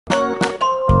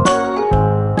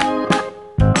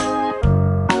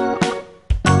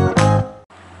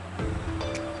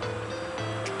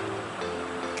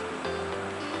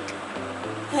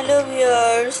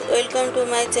Viewers, welcome to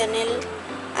my channel.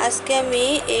 আজকে আমি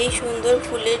এই সুন্দর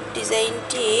ফুলের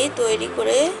ডিজাইনটি তৈরি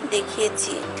করে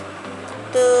দেখিয়েছি।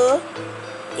 তো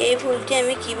এই ফুলটি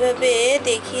আমি কিভাবে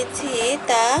দেখিয়েছি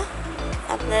তা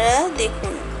আপনারা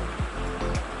দেখুন।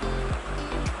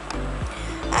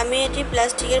 আমি এটি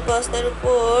প্লাস্টিকের বস্তার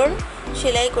উপর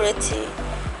সেলাই করেছি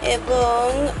এবং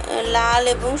লাল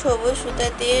এবং সবুজ সুতা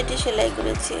দিয়ে এটি সেলাই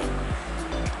করেছি।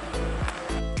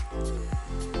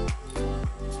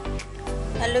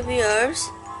 হ্যালো ভিউয়ার্স,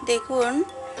 দেখুন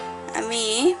আমি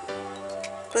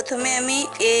প্রথমে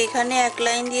এখানে এক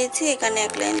লাইন দিয়েছি, এখানে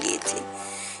এক লাইন দিয়েছি।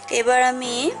 এবার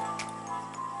আমি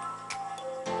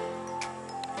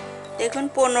দেখুন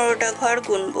 15টা ঘর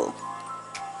গুনবো।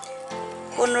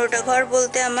 15টা ঘর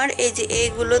বলতে আমার এই যে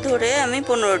এইগুলো ধরে আমি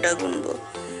 15টা গুনবো।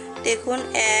 দেখুন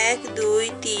 1 2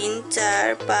 3 4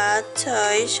 5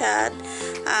 6 7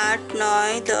 8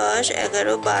 9 10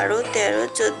 11 12 13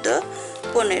 14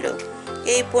 15।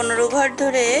 এই 15 ঘর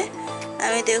ধরে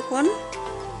আমি দেখুন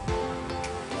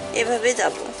এভাবে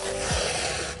যাব।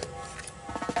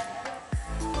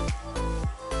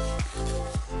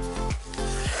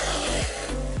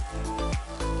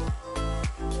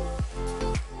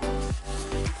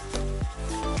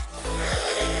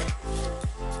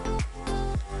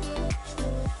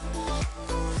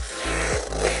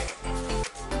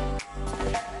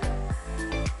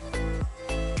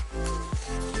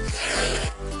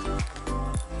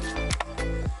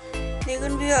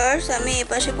 দেখুন ভিউয়ার্স, আমি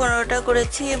এপাশে 15টা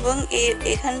করেছি এবং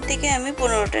এখান থেকে আমি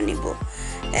 15টা নিব।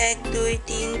 1 2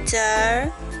 3 4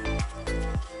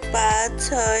 5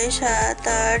 6 7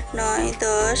 8 9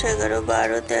 10 11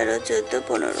 12 13 14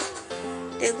 15।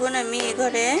 দেখুন আমি এই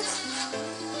ঘরে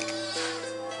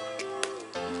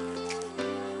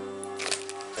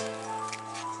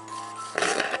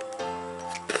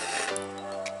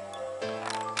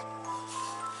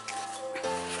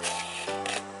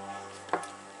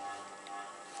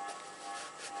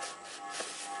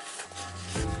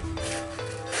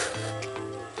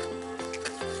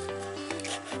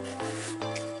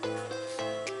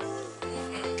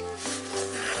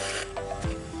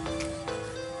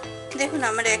দেখুন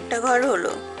আমার একটা ঘর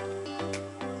হলো।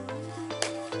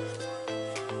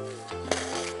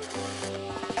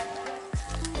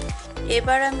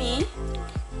 এবার আমি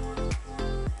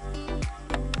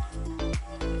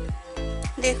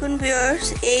দেখুন ভিউয়ার্স,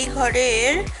 এই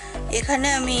ঘরের এখানে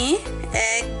আমি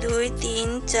 1 2 3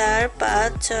 4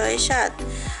 5 6 7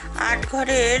 8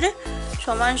 ঘরের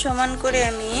সমান সমান করে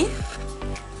আমি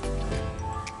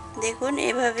দেখুন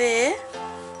এভাবে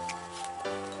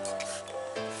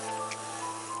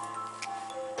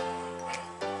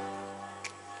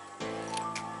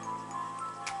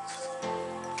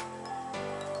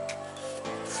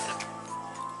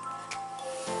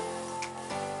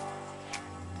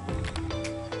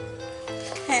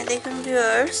হ্যাঁ দেখুন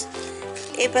ভিউয়ার্স,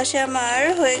 এপাশে আমার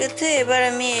হয়ে গেছে। এবার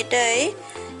আমি এটাই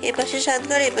এপাশে 7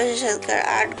 ঘর, এপাশে 7 ঘর,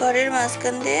 8 ঘরের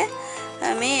মাঝখান দিয়ে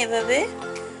আমি এভাবে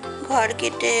ঘর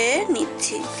কেটে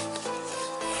নিচ্ছি।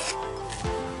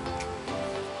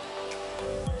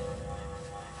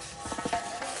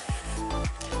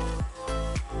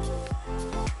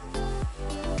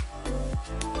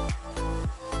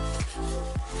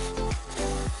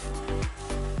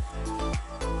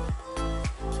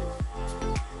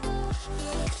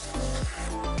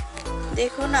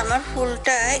 দেখুন আমার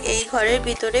ফুলটা এই ঘরের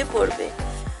ভিতরে পড়বে।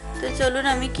 তো চলুন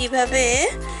আমি কিভাবে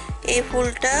এই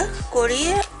ফুলটা করি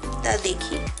তা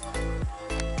দেখি।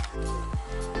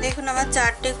 দেখুন আমার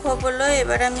 4টে খোপ হলো।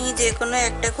 এবার আমি যে কোনো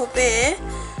একটা খোপে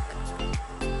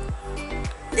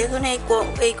দেখুন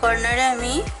এই কর্নারে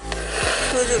আমি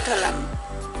সুচ উঠালাম।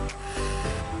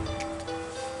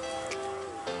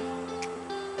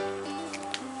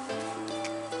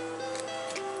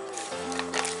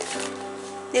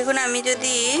 দেখুন আমি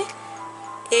যদি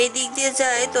এই দিক দিয়ে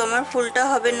যাই তো আমার ফুলটা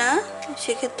হবে না,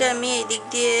 সেক্ষেত্রে আমি এই দিক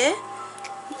দিয়ে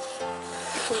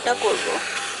ফুলটা করব।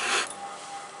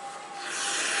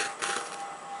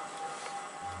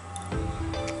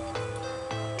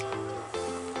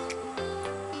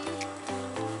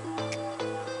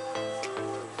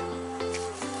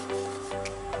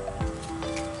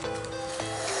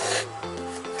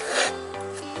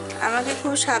 আমাকে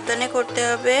খুব সাবধানে করতে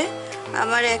হবে।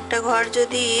 আমার একটা ঘর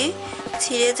যদি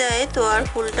ছিঁড়ে যায় তো আর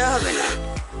ফুলটা হবে না।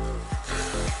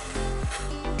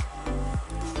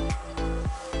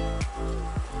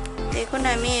 দেখুন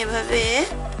আমি এভাবে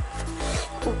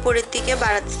উপরের দিকে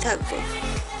বাড়াতে থাকবো।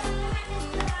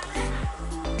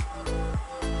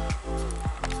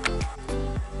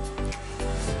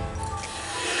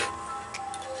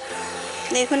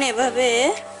 দেখুন এভাবে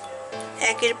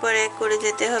একের পর এক করে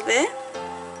যেতে হবে।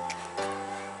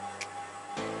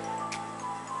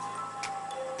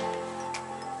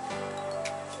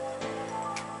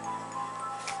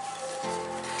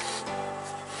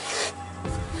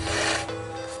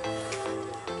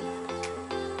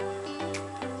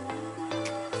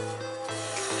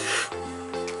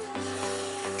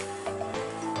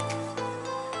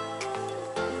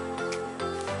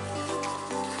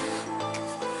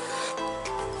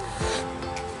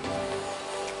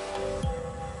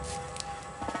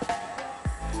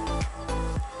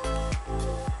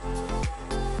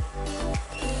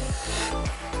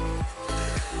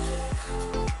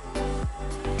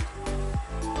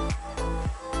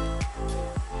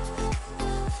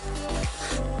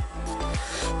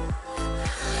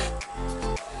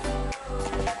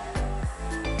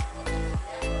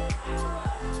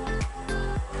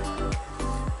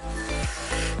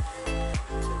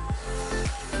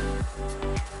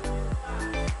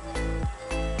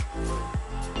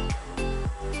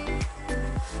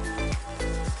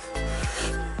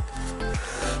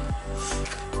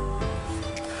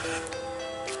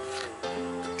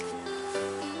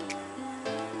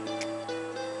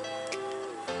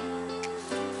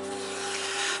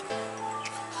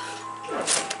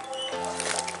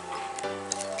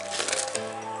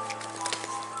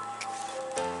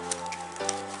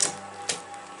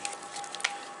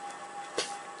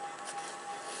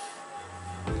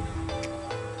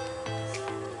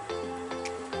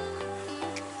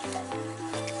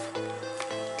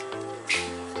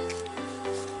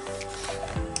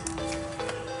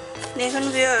 দেখুন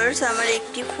ভিউয়ার্স, আমার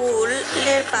একটি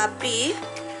ফুলের পাপড়ি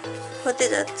হতে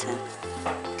যাচ্ছে।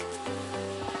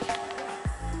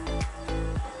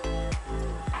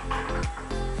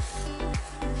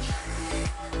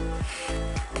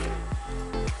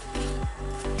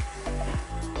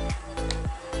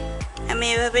 আমি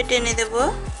এভাবে টেনে দেব।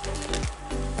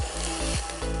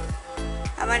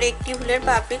 আমার একটি ফুলের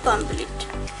পাপড়ি কমপ্লিট।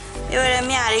 এবার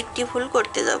আমি আরেকটি ফুল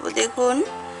করতে যাব। দেখুন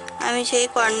আমি সেই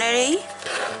কর্নারেই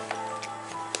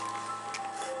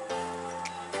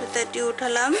সুতাটি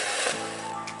উঠালাম।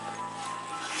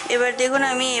 এবার দেখুন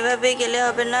আমি এভাবে গেলে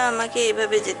হবে না, আমাকে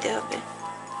এভাবে যেতে হবে।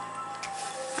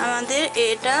 আমাদের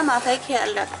এটা মাথায় খেয়াল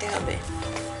রাখতে হবে।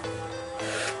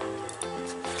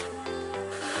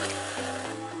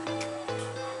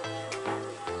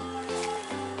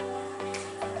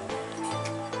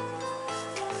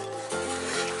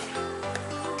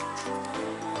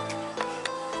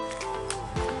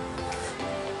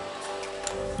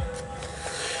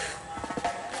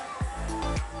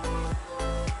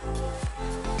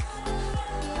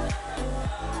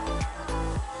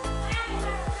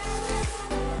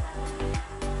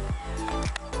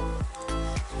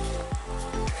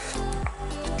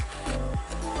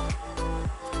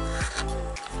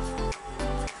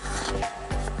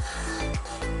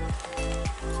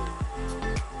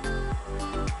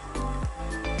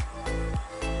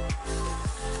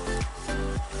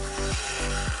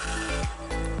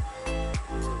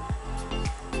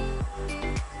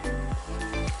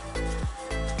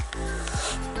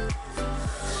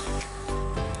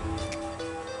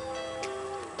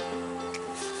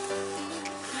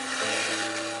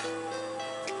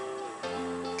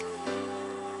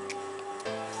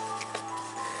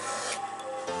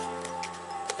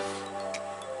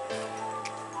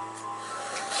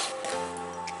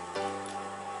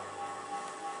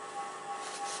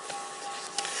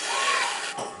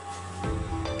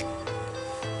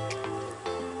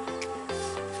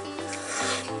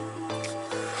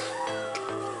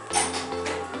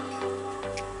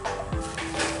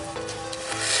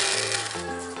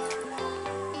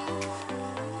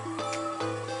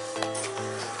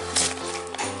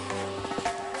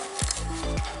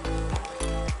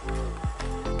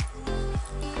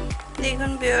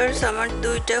 দেখুন ভিউয়ার্স, আমার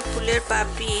দুইটা ফুলের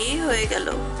পাপড়ি হয়ে গেল।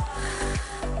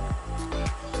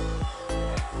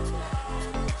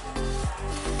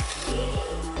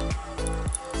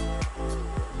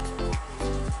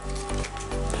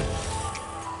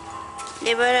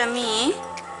 এবার আমি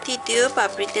তৃতীয়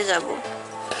পাপড়িতে যাব।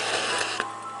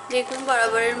 দেখুন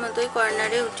বরাবরের মতোই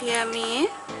কর্নারে উঠিয়ে আমি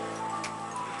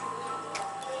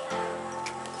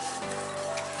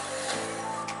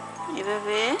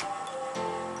এভাবে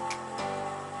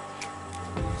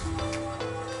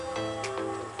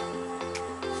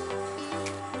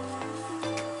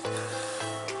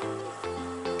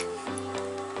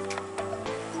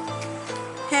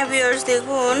হ্যাঁ ভিউয়ার্স,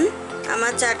 দেখুন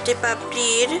আমার চারটে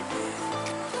পাপড়ির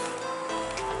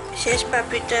শেষ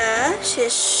পাপড়িটা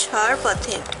শেষ হওয়ার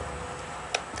পথে।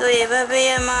 তো এভাবেই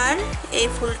আমার এই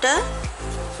ফুলটা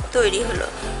তৈরি হলো।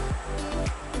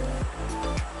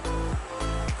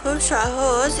 খুব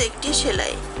সহজ একটি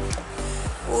সেলাই।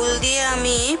 উল দিয়ে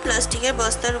আমি প্লাস্টিকের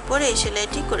বস্তার উপর এই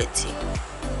সেলাইটি করেছি।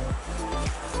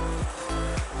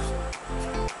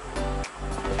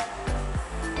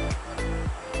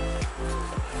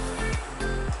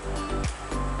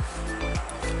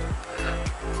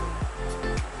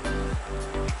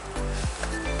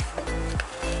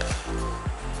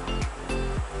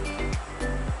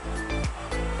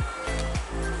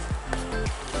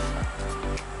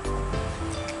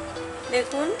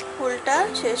 দেখুন ফুলটা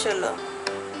শেষ হলো।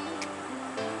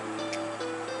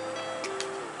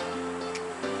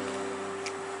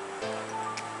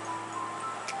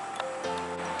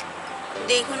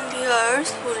 দেখুন ভিউয়ার্স,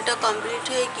 ফুলটা কমপ্লিট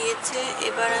হয়ে গিয়েছে।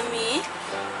 এবার আমি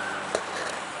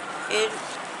এর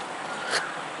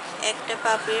একটা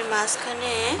পাপড়ির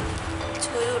মাঝখানে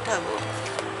ছুঁই উঠাবো।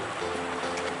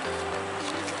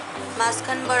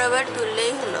 মাঝখান বরাবর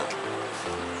তুললেই হলো।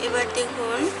 এবার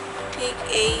দেখুন ঠিক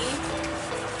এই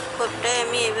কোপটায়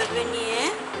আমি এভাবে নিয়ে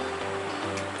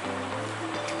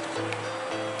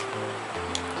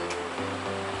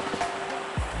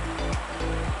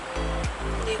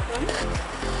দেখুন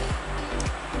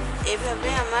এভাবে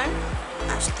আমার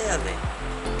আসতে হবে।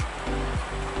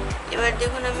 এবার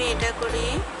দেখুন আমি এটা করি।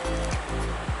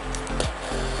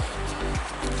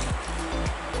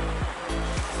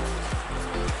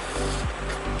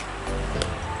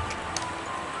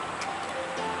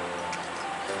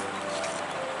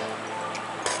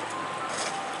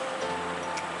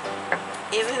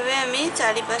 এভাবে আমি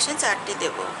চারিপাশে চারটি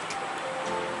দেব।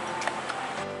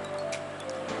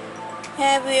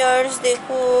 হ্যাঁ ভিউয়ার্স,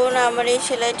 দেখুন আমার এই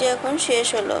সেলাইটি এখন শেষ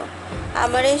হলো।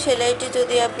 আমার এই সেলাইটি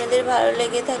যদি আপনাদের ভালো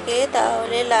লেগে থাকে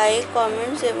তাহলে লাইক,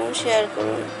 কমেন্টস এবং শেয়ার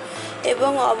করুন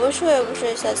এবং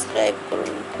অবশ্যই সাবস্ক্রাইব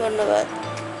করুন। ধন্যবাদ।